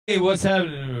Hey, what's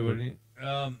happening, everybody?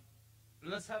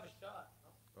 Let's have a shot.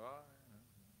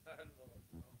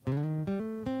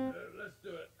 Let's do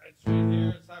it. It's right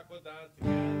here. It's Aquadance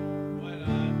again. Why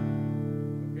not?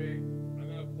 Okay, I'm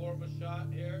gonna pour him a shot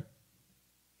here.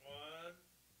 One.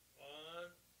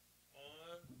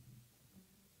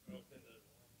 Okay, there's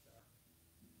one shot.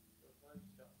 There's one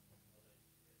shot.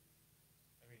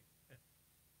 I mean,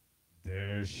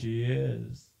 there she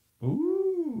is.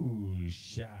 Ooh,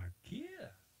 Shakira.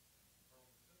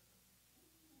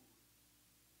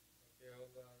 Okay,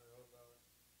 hold on.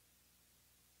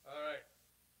 All right.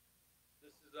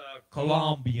 This is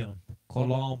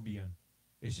Colombian.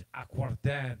 It's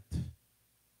aguardente.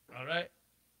 All right.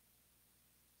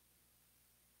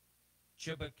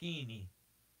 Chabacchini.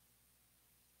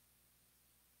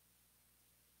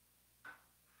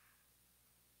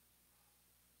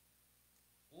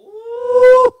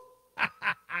 Ooh.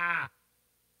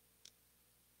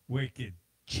 Wicked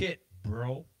shit,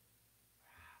 bro.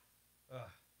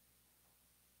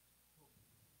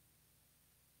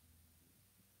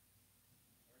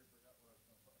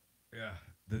 Yeah,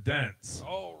 the dance.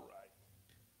 All right.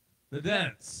 The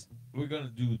dance. We're gonna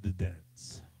do the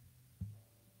dance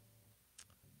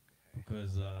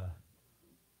because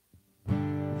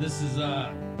this is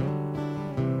Dale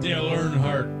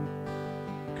Earnhardt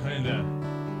kind of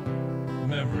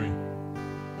memory.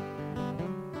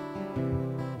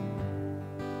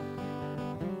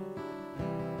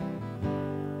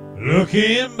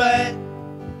 Looking back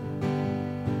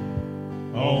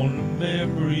on the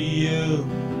memory of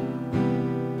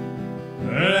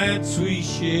that sweet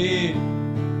shade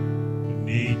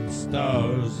beneath the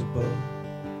stars above.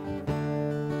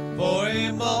 For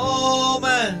a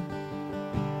moment,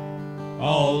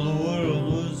 all the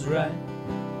world was right.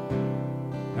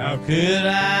 How could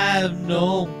I have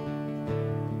known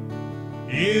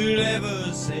you'd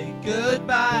ever say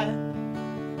goodbye?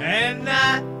 And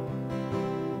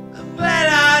I'm glad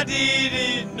I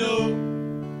didn't know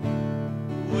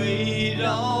the way it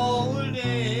all would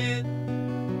end,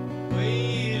 the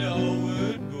way it all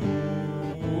would go.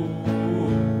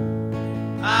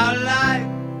 Our life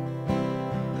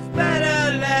was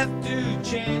better left to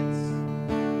chance.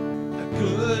 I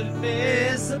couldn't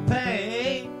miss a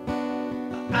pain.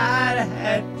 I'd have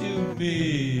had to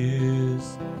miss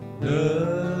the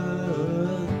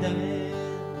dance.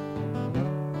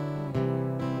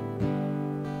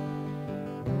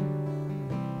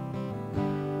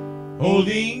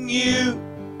 Holding you,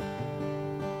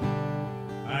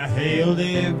 I hailed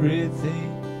everything.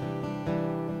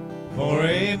 For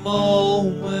a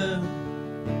moment,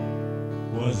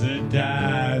 wasn't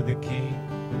I the king?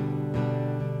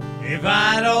 If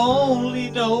I'd only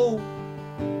known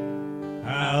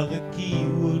how the key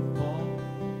would fall,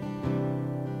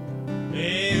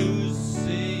 who's to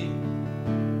say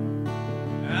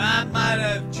I might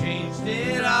have changed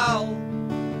it all.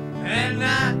 And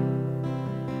I'm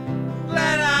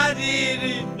glad I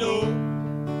didn't know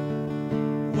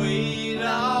the way it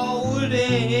all would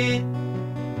end,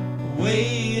 the way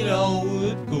it all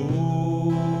would go.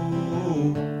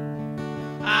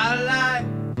 Our life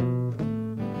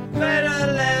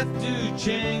better left to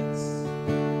chance.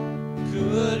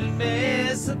 Couldn't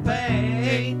miss a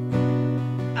pain.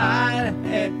 I'd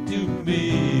had to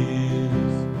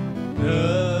miss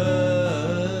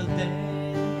the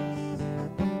dance.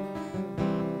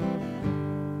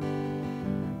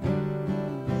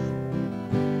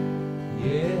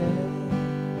 Yeah,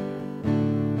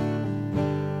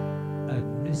 I'd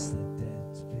miss the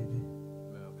dance, baby.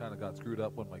 Well, kind of got screwed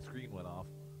up when my screen went off.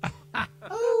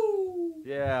 Oh.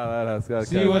 Yeah, that has got.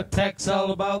 See what tech's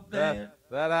all about, man?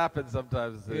 That happens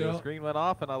sometimes. You The know? screen went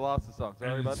off and I lost the song.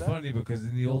 Sorry And about it's that. funny because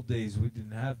in the old days we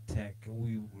didn't have tech and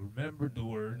we remembered the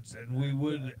words and we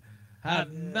would have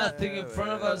nothing in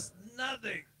front of us,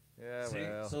 nothing. Yeah, See?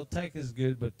 well, So tech is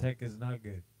good, but tech is not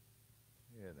good.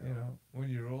 you know. When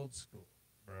you're old school,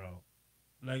 bro,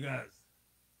 like us.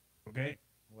 Okay?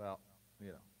 Well, I'm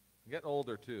getting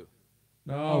older too.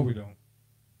 No, we don't.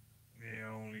 We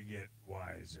only get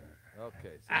wiser.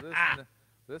 Okay, so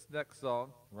this next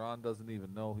song, Ron doesn't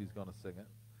even know he's going to sing it,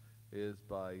 is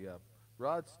by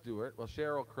Rod Stewart. Well,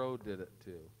 Sheryl Crow did it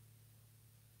too,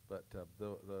 but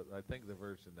I think the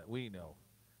version that we know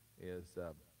is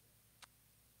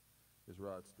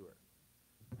Rod Stewart.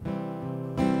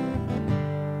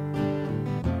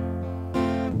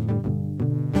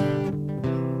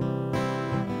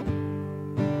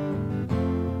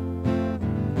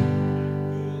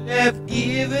 Have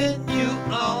given you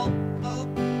all,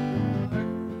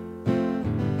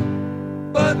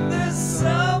 but there's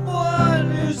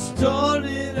someone who's torn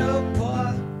it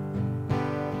apart,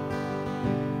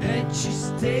 and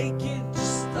she's taking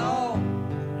just all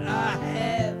I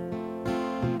have.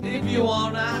 If you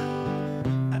want,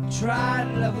 I try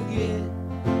to love again.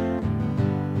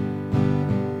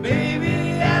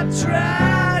 Baby, I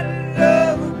try to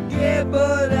love again,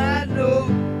 but I know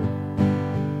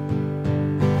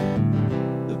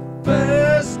the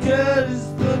first cut is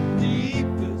the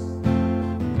deepest.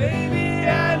 Baby,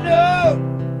 I know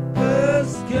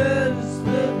first cut is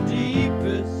the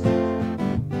deepest.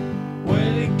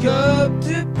 When it comes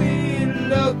to being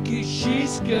lucky,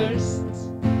 she's cursed.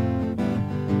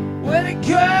 When it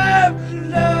comes to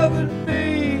loving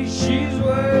me, she's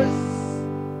worse.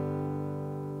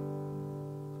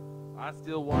 I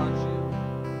still want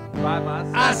you by my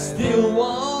side. I still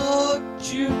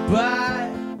want you by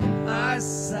my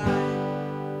side.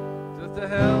 Just to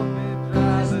help me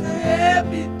dry Just the to help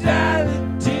me dry the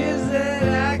tears that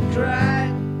I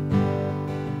cried.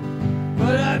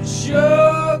 But I'm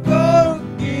sure gonna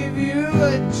give you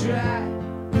a try.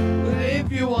 But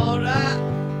if you want, I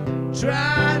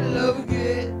try to love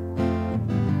again.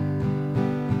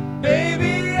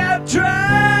 Baby, I'm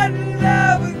trying to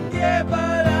love again,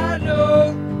 but I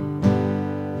know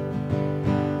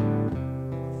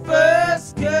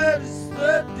first cut is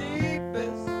the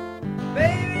deepest.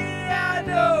 Baby, I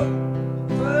know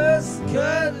first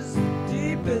cut is the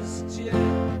deepest, yeah.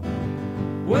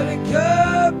 When it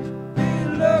comes to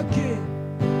being lucky,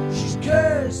 she's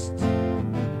cursed.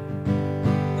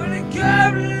 When it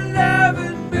comes to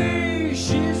loving me,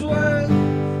 she's worth.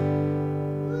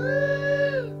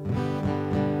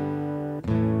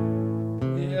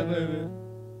 Yeah, baby.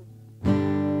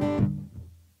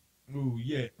 Ooh,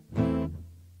 yeah.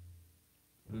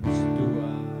 Let's do I.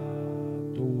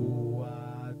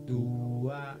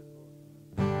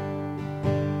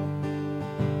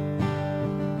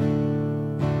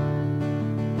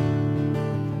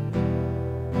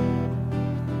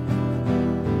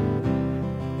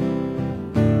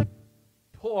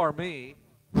 Pour me.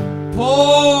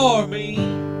 Pour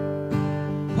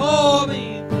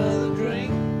me another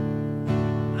drink.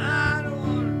 I don't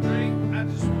want to drink, I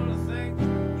just want to think.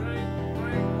 Drink.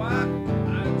 Why?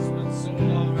 It's been so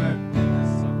long I did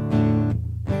this song.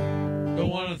 Don't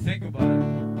want to think about it.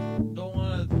 Don't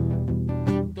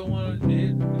want to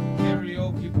hit the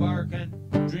karaoke bar. Can't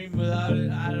dream without it.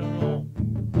 I don't know.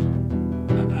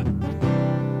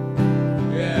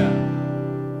 Yeah.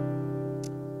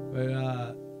 But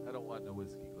I don't want no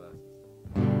whiskey glasses.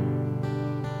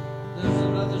 there's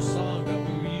another song that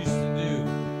we used to do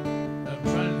that I'm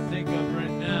trying to think of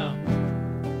right now.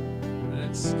 And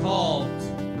it's called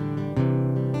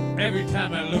Every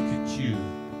Time I Look at You.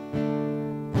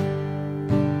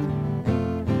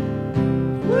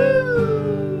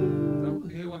 Woo!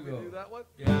 Here we Want me to go. do that one?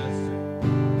 Yeah, let's do it.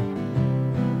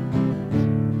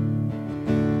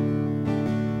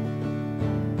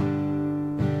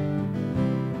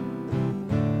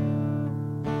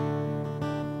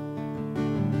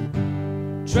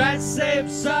 Tried to say I'm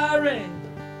sorry,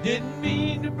 didn't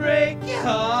mean to break your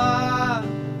heart.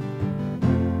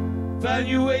 Found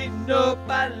you waiting up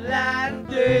by the light of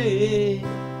day.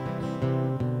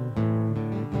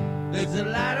 There's a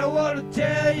lot I want to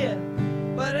tell you,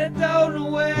 but I don't know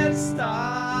where to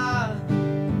start.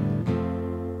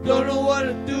 Don't know what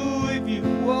to do if you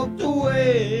walked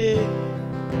away.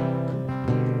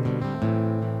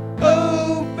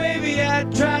 Oh, baby, I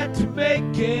tried to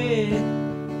make it.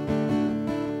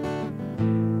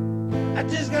 I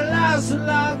just got lost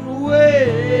along the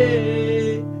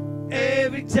way.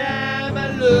 Every time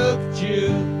I look at you,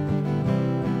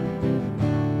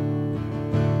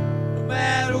 no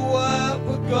matter what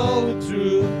we're going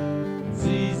through, it's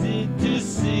easy to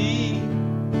see.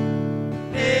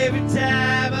 Every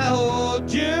time I hold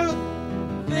you,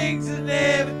 things I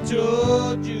never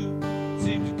told you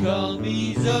seem to come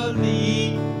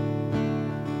easily.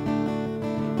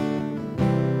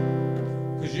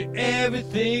 'Cause you're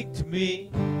everything to me.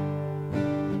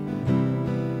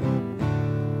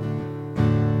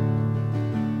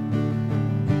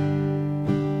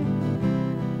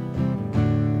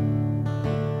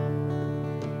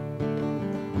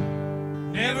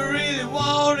 Never really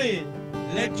wanted,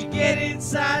 let you get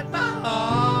inside my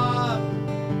heart.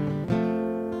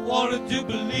 Wanted to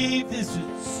believe this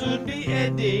would soon be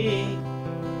ending.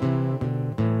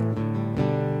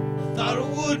 Thought it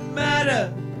wouldn't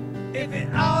matter if it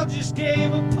all just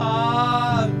came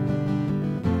apart.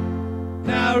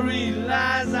 Now I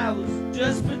realize I was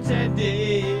just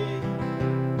pretending.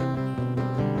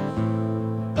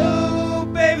 Oh,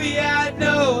 baby, I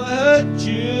know I hurt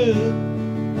you.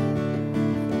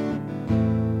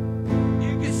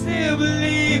 You can still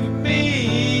believe in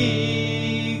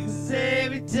me, 'cause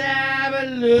every time I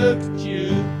look at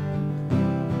you,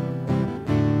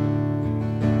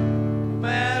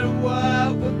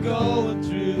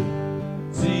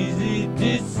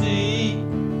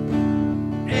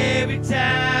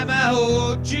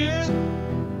 truth.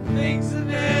 Things I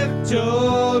never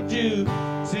told you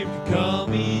seem to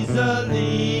come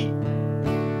easily.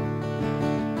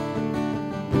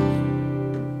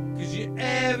 'Cause you're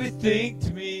everything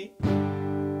to me.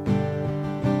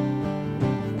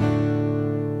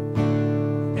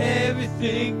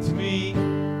 Everything to